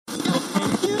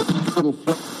You are receiving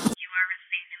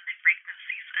the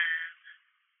frequencies of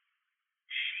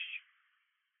she.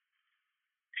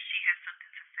 She has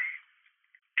something to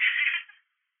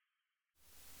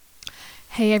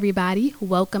say. Hey, everybody,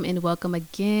 welcome and welcome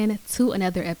again to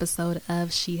another episode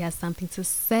of She Has Something to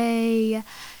Say.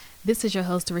 This is your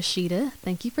host, Rashida.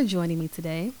 Thank you for joining me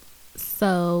today.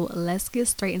 So, let's get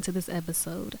straight into this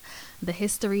episode, the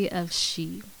history of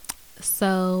she.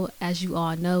 So, as you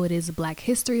all know, it is Black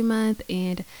History Month,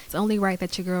 and it's only right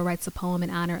that your girl writes a poem in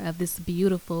honor of this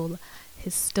beautiful,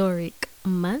 historic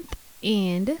month.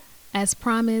 And as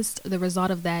promised, the result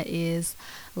of that is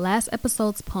last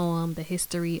episode's poem, The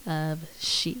History of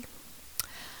She.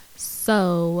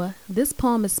 So, this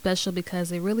poem is special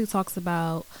because it really talks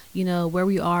about, where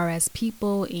we are as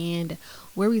people and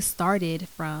where we started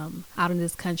from out in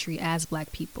this country as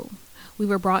Black people. We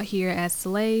were brought here as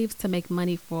slaves to make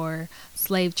money for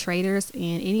slave traders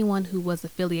and anyone who was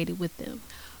affiliated with them,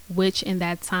 which in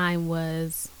that time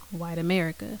was white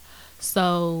America.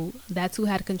 So that's who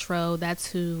had control,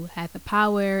 that's who had the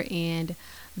power, and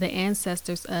the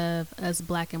ancestors of us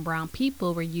Black and brown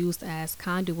people were used as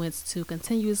conduits to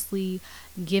continuously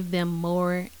give them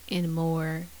more and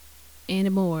more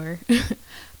and more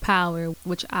power,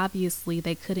 which obviously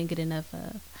they couldn't get enough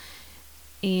of.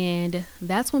 And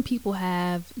that's when people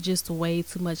have just way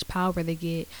too much power. They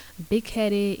get big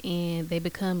headed and they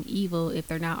become evil if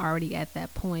they're not already at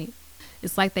that point.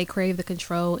 It's like they crave the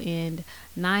control, and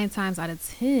 9 times out of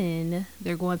 10,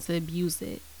 they're going to abuse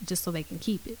it just so they can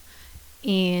keep it.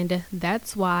 And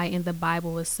that's why in the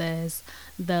Bible it says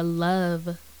the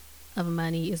love of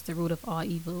money is the root of all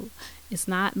evil. It's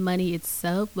not money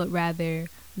itself, but rather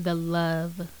the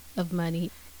love of money.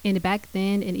 And back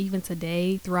then, and even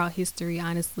today, throughout history,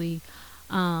 honestly,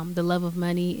 the love of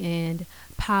money and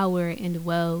power and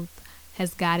wealth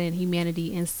has gotten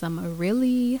humanity in some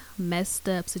really messed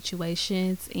up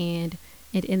situations. And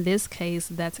in this case,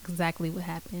 that's exactly what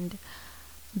happened.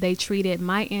 They treated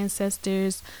my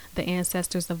ancestors, the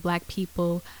ancestors of Black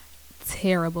people,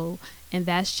 terrible. And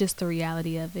that's just the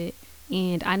reality of it.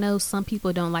 And I know some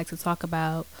people don't like to talk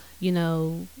about,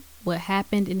 what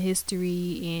happened in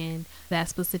history and that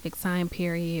specific time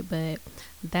period, but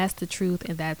that's the truth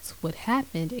and that's what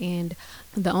happened. And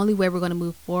the only way we're going to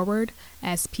move forward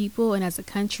as people and as a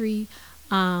country,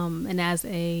 and as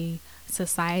a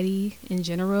society in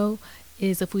general,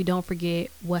 is if we don't forget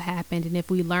what happened and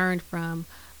if we learn from,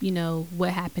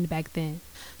 what happened back then.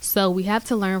 So we have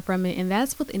to learn from it, and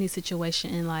that's with any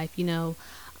situation in life. You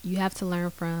have to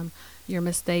learn from your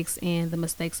mistakes and the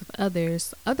mistakes of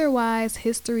others. Otherwise,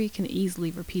 history can easily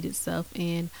repeat itself,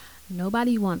 and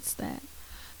nobody wants that.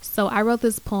 So I wrote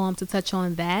this poem to touch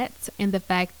on that and the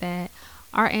fact that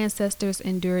our ancestors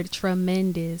endured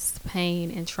tremendous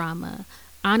pain and trauma.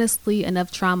 Honestly,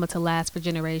 enough trauma to last for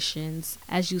generations.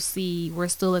 As you see, we're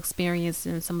still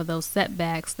experiencing some of those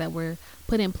setbacks that were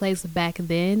put in place back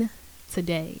then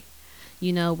today.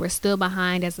 We're still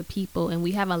behind as a people, and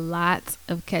we have a lot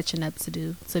of catching up to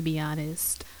do, to be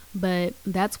honest. But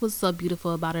that's what's so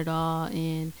beautiful about it all.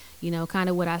 And, kind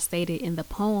of what I stated in the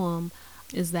poem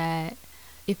is that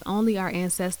if only our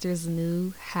ancestors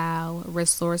knew how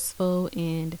resourceful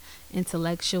and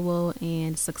intellectual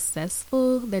and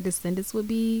successful their descendants would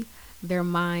be, their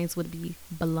minds would be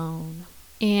blown.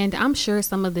 And I'm sure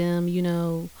some of them,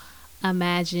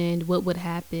 imagined what would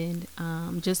happen,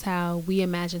 just how we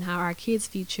imagine how our kids'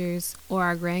 futures or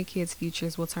our grandkids'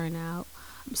 futures will turn out.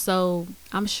 So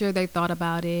I'm sure they thought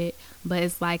about it, but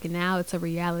it's like now it's a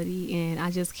reality, and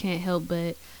I just can't help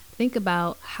but think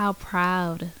about how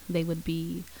proud they would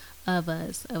be of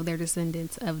us, of their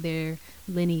descendants, of their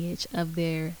lineage, of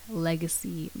their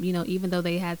legacy. Even though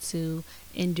they had to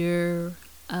endure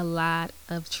a lot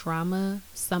of trauma,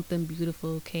 something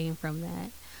beautiful came from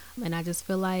that. And I just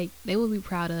feel like they will be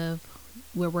proud of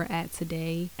where we're at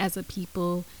today as a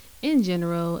people in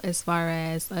general, as far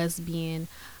as us being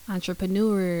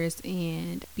entrepreneurs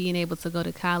and being able to go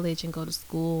to college and go to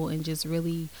school and just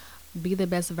really be the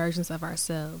best versions of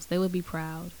ourselves. They would be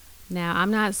proud. Now,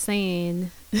 I'm not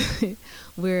saying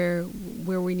we're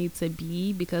where we need to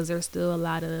be, because there's still a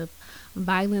lot of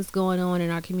violence going on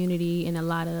in our community and a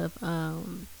lot of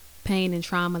pain and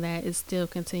trauma that is still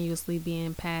continuously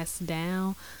being passed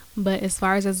down. But as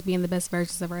far as us being the best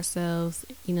versions of ourselves,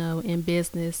 in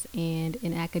business and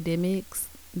in academics,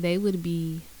 they would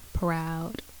be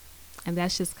proud. And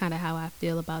that's just kind of how I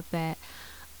feel about that.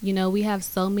 We have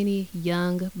so many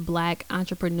young Black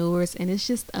entrepreneurs, and it's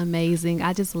just amazing.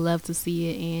 I just love to see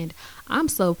it, and I'm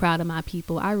so proud of my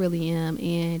people. I really am.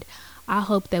 And I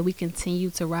hope that we continue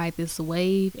to ride this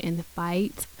wave and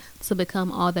fight to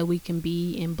become all that we can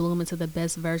be and bloom into the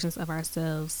best versions of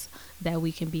ourselves that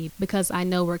we can be, because I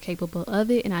know we're capable of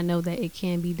it and I know that it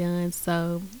can be done.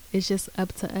 So it's just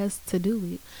up to us to do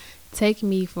it. Take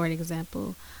me for an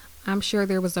example. I'm sure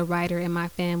there was a writer in my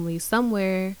family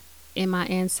somewhere in my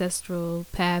ancestral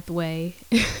pathway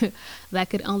that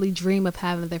could only dream of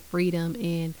having the freedom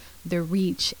and the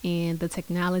reach and the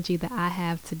technology that I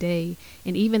have today.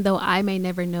 And even though I may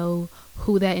never know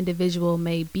who that individual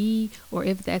may be or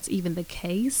if that's even the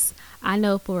case, I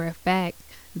know for a fact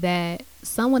that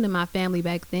someone in my family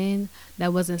back then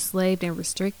that was enslaved and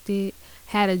restricted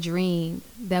had a dream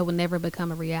that would never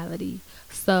become a reality.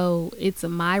 So it's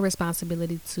my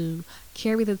responsibility to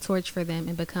carry the torch for them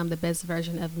and become the best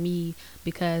version of me,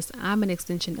 because I'm an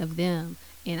extension of them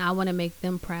and I want to make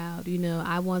them proud.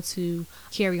 I want to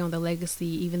carry on the legacy,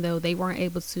 even though they weren't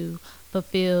able to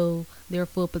fulfill their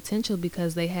full potential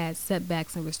because they had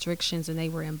setbacks and restrictions and they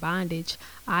were in bondage.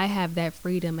 I have that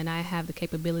freedom and I have the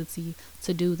capability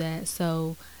to do that.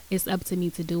 So it's up to me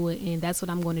to do it, and that's what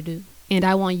I'm going to do. And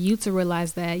I want you to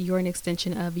realize that you're an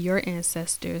extension of your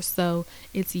ancestors. So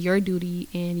it's your duty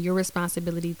and your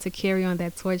responsibility to carry on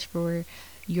that torch for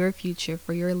your future,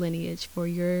 for your lineage, for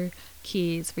your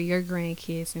kids, for your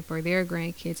grandkids, and for their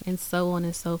grandkids, and so on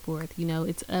and so forth.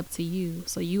 It's up to you.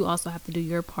 So you also have to do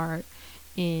your part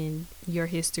in your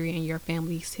history and your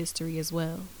family's history as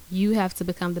well. You have to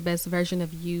become the best version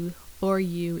of you for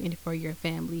you and for your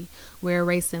family. We're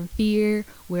erasing fear,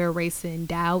 we're erasing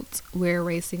doubt, we're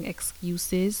erasing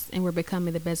excuses, and we're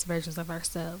becoming the best versions of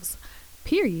ourselves.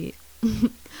 Period.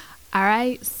 All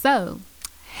right, so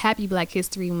happy Black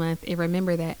History Month, and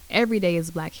remember that every day is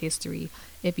Black History.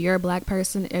 If you're a Black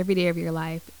person, every day of your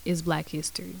life is Black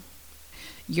History.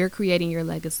 You're creating your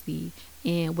legacy,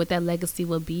 and what that legacy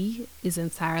will be is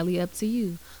entirely up to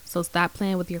you. So stop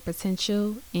playing with your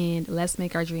potential and let's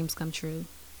make our dreams come true.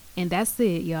 And that's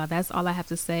it, y'all. That's all I have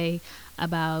to say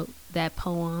about that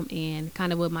poem, and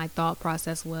kind of what my thought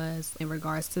process was in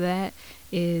regards to that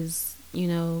is,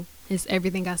 it's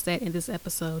everything I said in this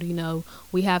episode.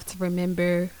 We have to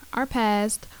remember our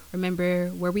past, remember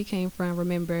where we came from,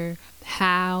 remember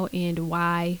how and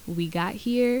why we got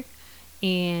here,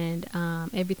 and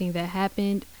everything that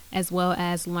happened, as well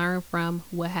as learn from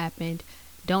what happened.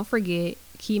 Don't forget,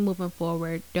 keep moving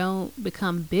forward. Don't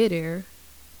become bitter,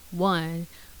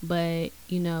 but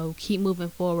keep moving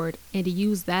forward and to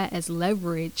use that as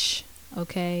leverage,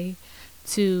 okay,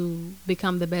 to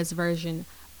become the best version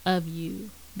of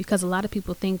you. Because a lot of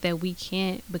people think that we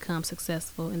can't become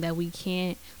successful and that we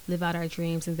can't live out our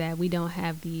dreams and that we don't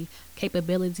have the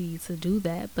capability to do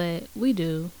that, but we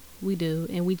do,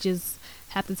 and we just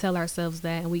have to tell ourselves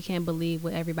that, and we can't believe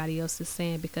what everybody else is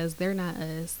saying because they're not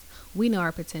us. We know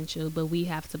our potential, but we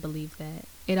have to believe that.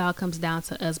 It all comes down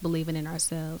to us believing in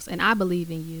ourselves. And I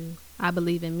believe in you. I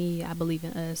believe in me. I believe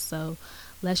in us. So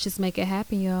let's just make it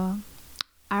happen, y'all.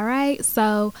 All right,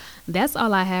 so that's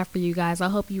all I have for you guys. I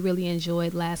hope you really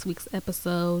enjoyed last week's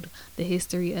episode, the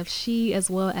history of She, as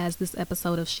well as this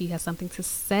episode of She Has Something to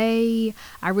Say.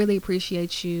 I really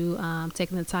appreciate you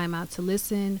taking the time out to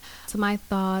listen to my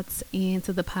thoughts and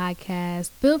to the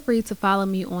podcast. Feel free to follow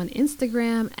me on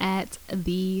Instagram at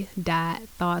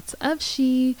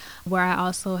the.thoughtsofshe, where I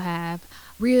also have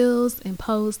reels and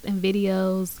posts and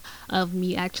videos of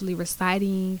me actually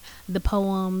reciting the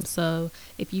poem. So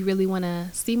if you really want to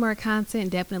see more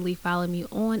content, definitely follow me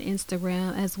on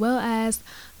Instagram, as well as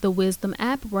the Wisdom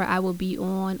app, where I will be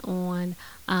on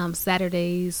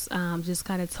Saturdays, just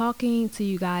kind of talking to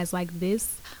you guys like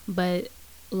this, but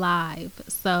live.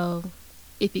 So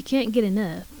if you can't get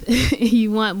enough,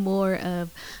 you want more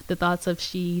of the Thoughts of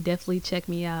She, definitely check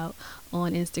me out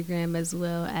on Instagram as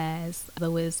well as the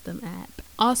Wisdom app.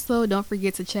 Also, don't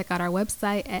forget to check out our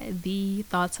website at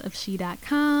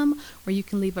thethoughtsofshe.com, where you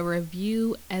can leave a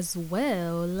review as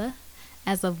well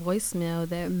as a voicemail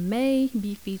that may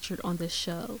be featured on the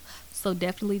show. So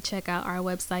definitely check out our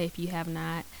website if you have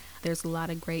not. There's a lot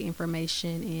of great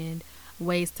information and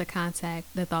ways to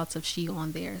contact the Thoughts of She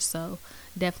on there. So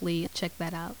definitely check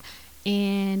that out.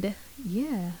 And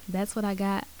yeah, that's what I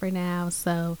got for now.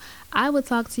 So I will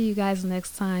talk to you guys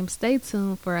next time. Stay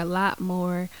tuned for a lot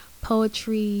more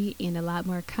poetry and a lot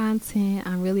more content.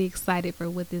 I'm really excited for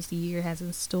what this year has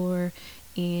in store.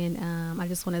 And I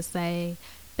just want to say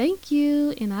thank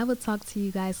you. And I will talk to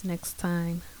you guys next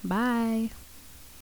time. Bye.